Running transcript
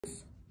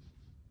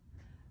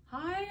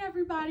Hi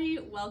everybody,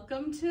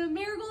 welcome to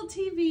Marigold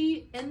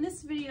TV. In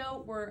this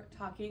video, we're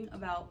talking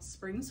about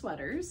spring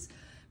sweaters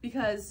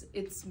because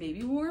it's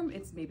maybe warm,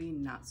 it's maybe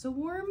not so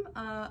warm,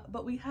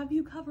 but we have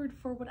you covered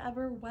for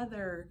whatever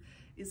weather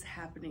is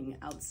happening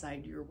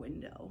outside your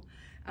window.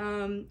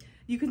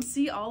 You can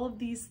see all of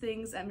these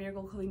things at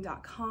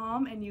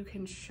marigoldclothing.com, and you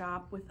can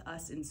shop with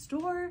us in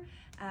store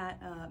at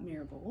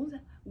Marigold.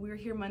 We're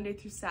here Monday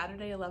through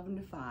Saturday, 11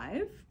 to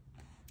 5.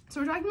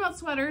 So we're talking about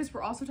sweaters.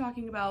 We're also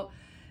talking about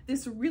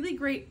this really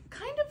great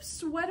kind of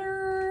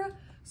sweater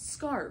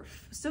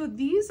scarf. So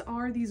these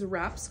are these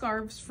wrap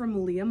scarves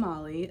from Leah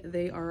Mali.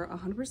 They are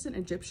 100%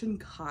 Egyptian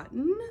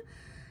cotton.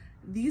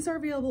 These are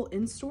available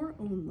in store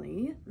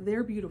only.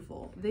 They're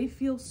beautiful. They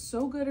feel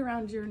so good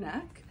around your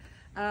neck.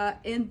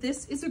 And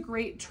this is a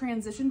great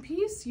transition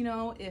piece, you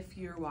know, if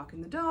you're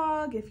walking the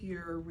dog, if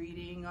you're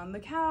reading on the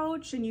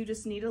couch and you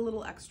just need a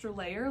little extra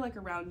layer like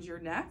around your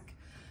neck.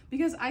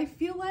 Because I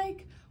feel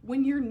like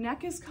when your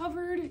neck is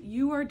covered,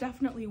 you are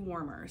definitely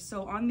warmer.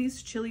 So on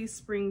these chilly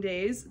spring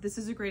days, this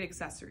is a great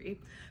accessory.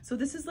 So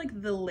this is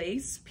like the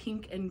lace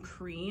pink and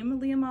cream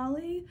Leah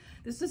Mali.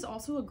 This is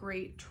also a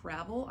great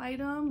travel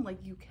item. Like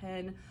you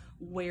can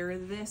wear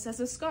this as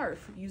a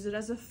scarf, use it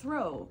as a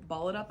throw,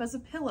 ball it up as a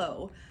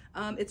pillow.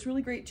 It's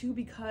really great too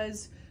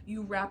because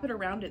you wrap it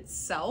around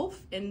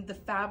itself and the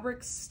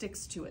fabric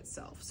sticks to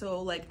itself.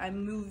 So like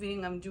I'm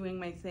moving, I'm doing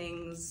my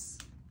things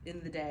in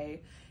the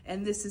day,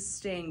 and this is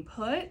staying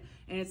put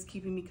and it's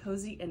keeping me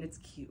cozy and it's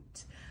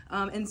cute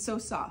and so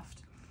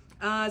soft.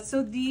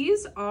 So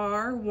these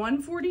are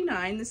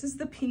 $149. This is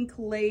the pink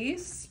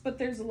lace, but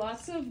there's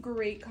lots of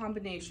great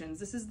combinations.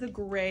 This is the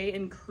gray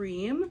and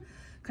cream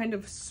kind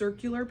of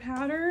circular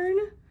pattern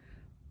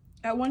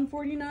at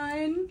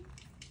 $149.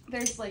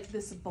 There's like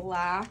this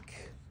black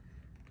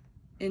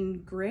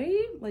and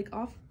gray, like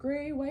off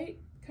gray white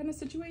kind of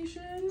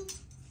situation.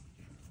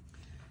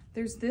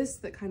 There's this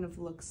that kind of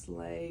looks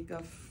like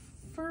a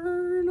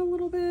fern a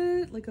little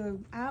bit, like a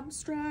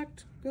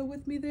abstract. Go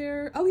with me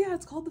there. Oh yeah,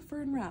 it's called the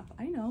fern wrap.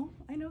 I know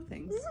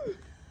things.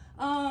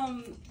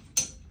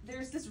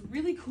 There's this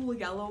really cool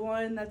yellow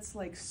one that's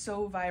like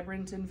so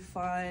vibrant and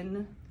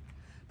fun.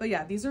 But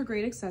yeah, these are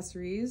great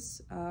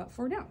accessories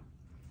for now.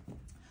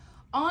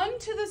 On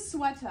to the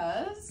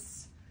sweaters.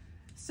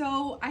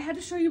 So I had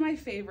to show you my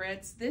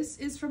favorites. This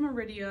is from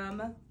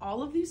Iridium.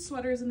 All of these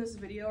sweaters in this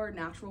video are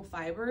natural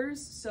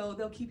fibers, so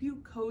they'll keep you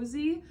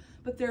cozy,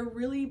 but they're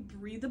really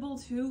breathable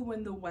too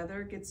when the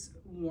weather gets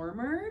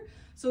warmer.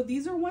 So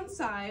these are one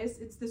size.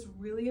 It's this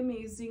really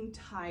amazing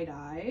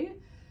tie-dye.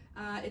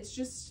 It's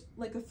just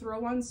like a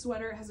throw-on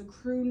sweater. It has a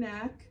crew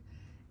neck.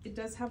 It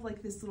does have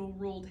like this little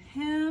rolled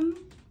hem.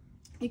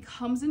 It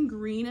comes in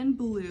green and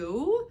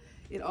blue.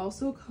 It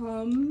also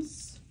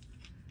comes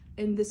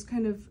in this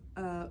kind of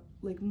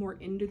like more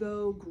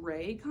indigo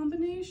gray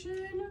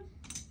combination.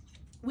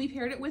 We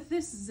paired it with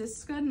this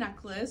Ziska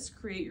necklace,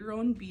 create your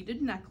own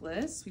beaded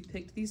necklace. We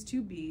picked these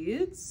two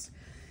beads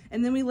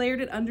and then we layered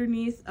it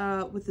underneath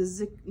with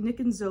the Nick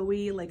and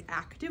Zoe like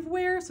active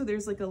wear. So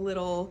there's like a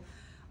little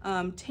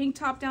tank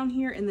top down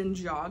here and then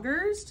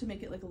joggers to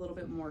make it like a little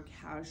bit more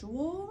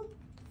casual.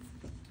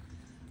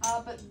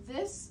 But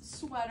this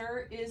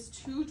sweater is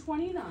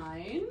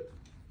 $229,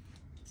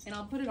 and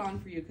I'll put it on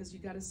for you because you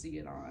got to see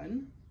it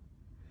on.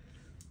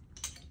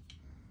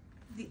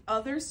 The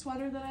other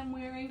sweater that I'm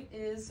wearing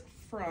is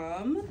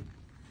from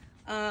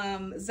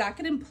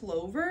Zacket and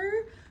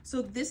Plover.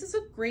 So this is a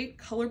great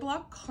color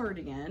block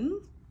cardigan.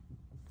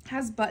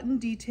 Has button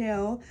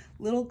detail,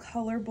 little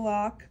color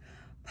block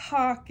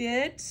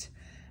pocket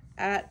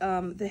at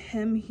the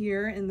hem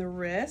here in the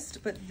wrist,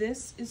 but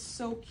this is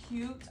so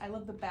cute. I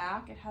love the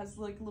back. It has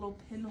like a little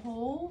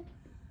pinhole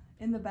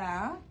in the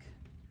back,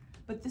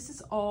 but this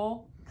is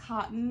all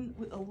cotton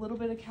with a little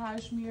bit of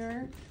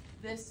cashmere.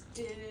 This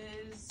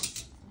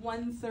is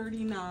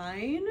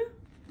 $139.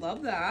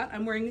 Love that.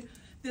 I'm wearing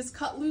this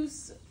cut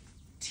loose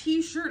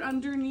t-shirt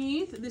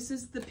underneath. This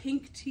is the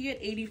pink tee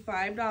at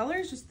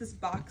 $85, just this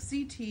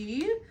boxy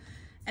tee.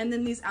 And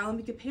then these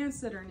Alambica pants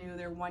that are new,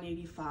 they're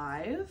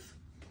 $185.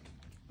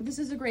 This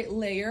is a great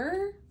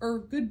layer or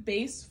good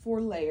base for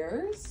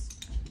layers.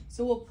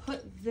 So we'll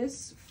put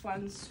this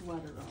fun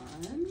sweater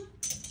on.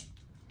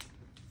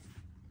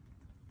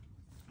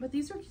 But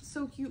these are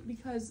so cute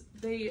because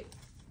they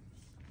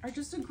are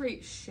just a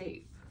great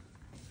shape.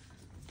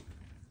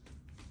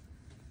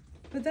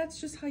 But that's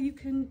just how you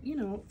can, you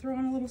know, throw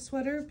on a little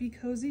sweater, be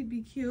cozy,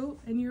 be cute,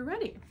 and you're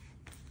ready.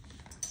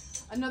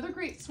 Another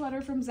great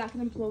sweater from Zacket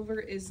and Plover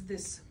is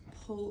this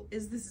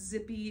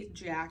zippy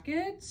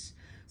jacket.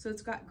 So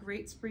it's got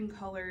great spring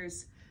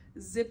colors,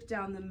 zip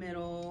down the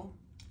middle.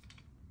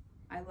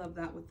 I love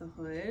that with the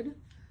hood.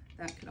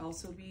 That could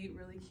also be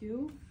really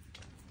cute.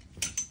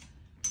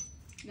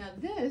 Now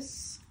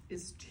this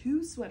is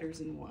two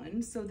sweaters in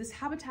one. So this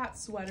Habitat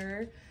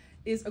sweater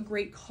is a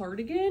great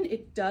cardigan.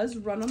 It does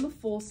run on the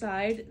full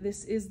side.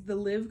 This is the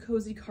Live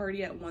Cozy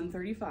Cardi at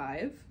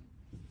 $135.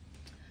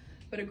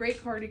 But a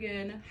great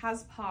cardigan,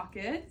 has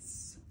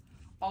pockets,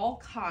 all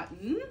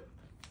cotton.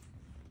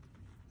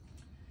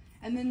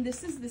 And then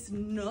this is this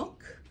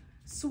Nook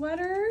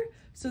sweater.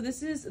 So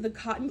this is the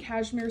cotton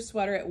cashmere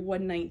sweater at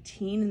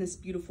 $119 in this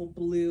beautiful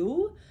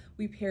blue.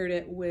 We paired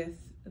it with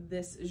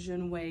this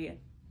Junway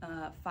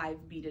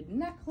 5 beaded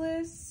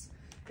necklace.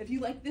 If you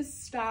like this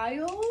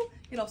style,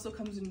 it also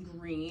comes in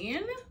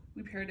green.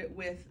 We paired it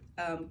with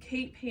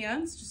Kate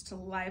pants just to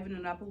liven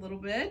it up a little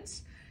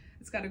bit.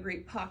 It's got a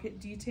great pocket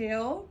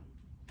detail,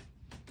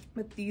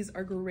 but these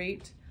are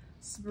great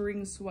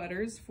spring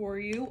sweaters for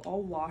you,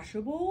 all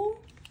washable.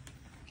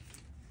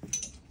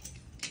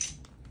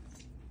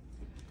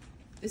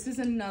 This is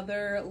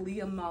another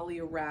Leah Molly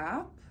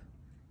wrap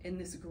in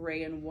this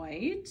gray and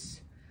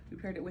white. We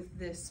paired it with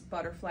this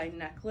butterfly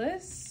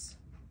necklace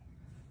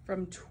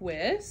from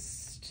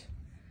Twist.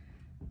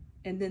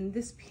 And then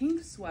this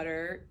pink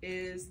sweater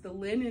is the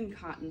linen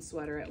cotton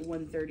sweater at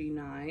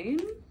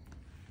 $139.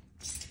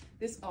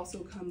 This also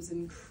comes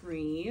in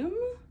cream,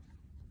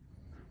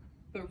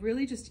 but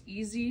really just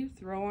easy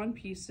throw on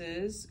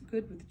pieces,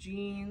 good with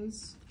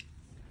jeans.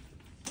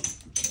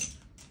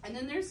 And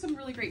then there's some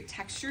really great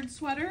textured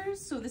sweaters.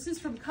 So this is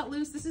from Cut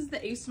Loose. This is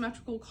the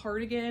asymmetrical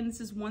cardigan.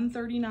 This is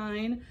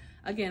 $139.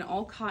 Again,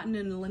 all cotton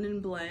and linen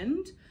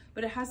blend,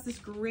 but it has this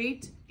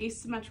great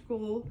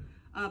asymmetrical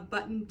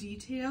button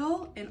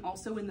detail, and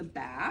also in the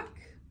back,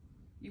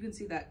 you can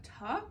see that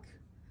tuck.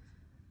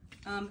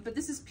 But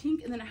this is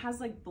pink, and then it has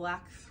like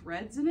black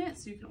threads in it,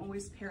 so you can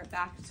always pair it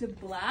back to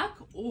black,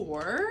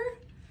 or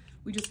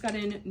we just got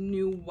in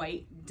new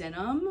white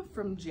denim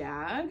from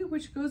Jag,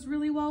 which goes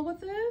really well with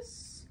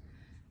this.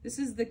 This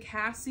is the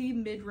Cassie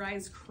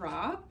mid-rise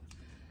crop.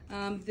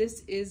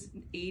 This is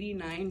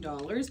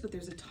 $89, but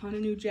there's a ton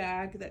of new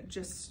Jag that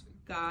just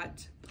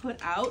got put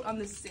out on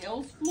the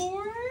sales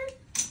floor.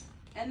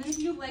 And then if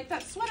you like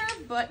that sweater,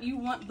 but you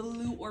want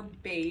blue or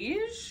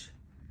beige,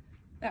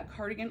 that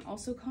cardigan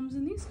also comes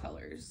in these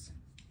colors.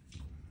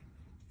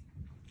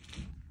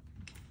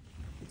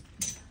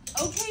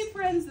 Okay,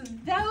 friends,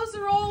 those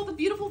are all the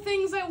beautiful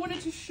things I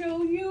wanted to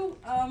show you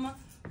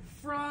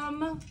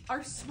from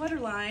our sweater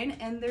line,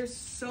 and there's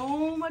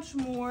so much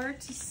more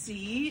to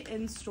see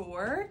in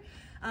store.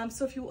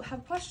 So if you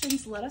have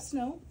questions, let us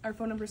know. Our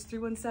phone number is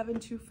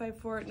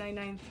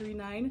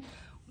 317-254-9939.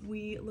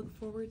 We look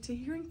forward to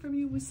hearing from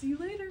you. We'll see you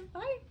later.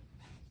 Bye.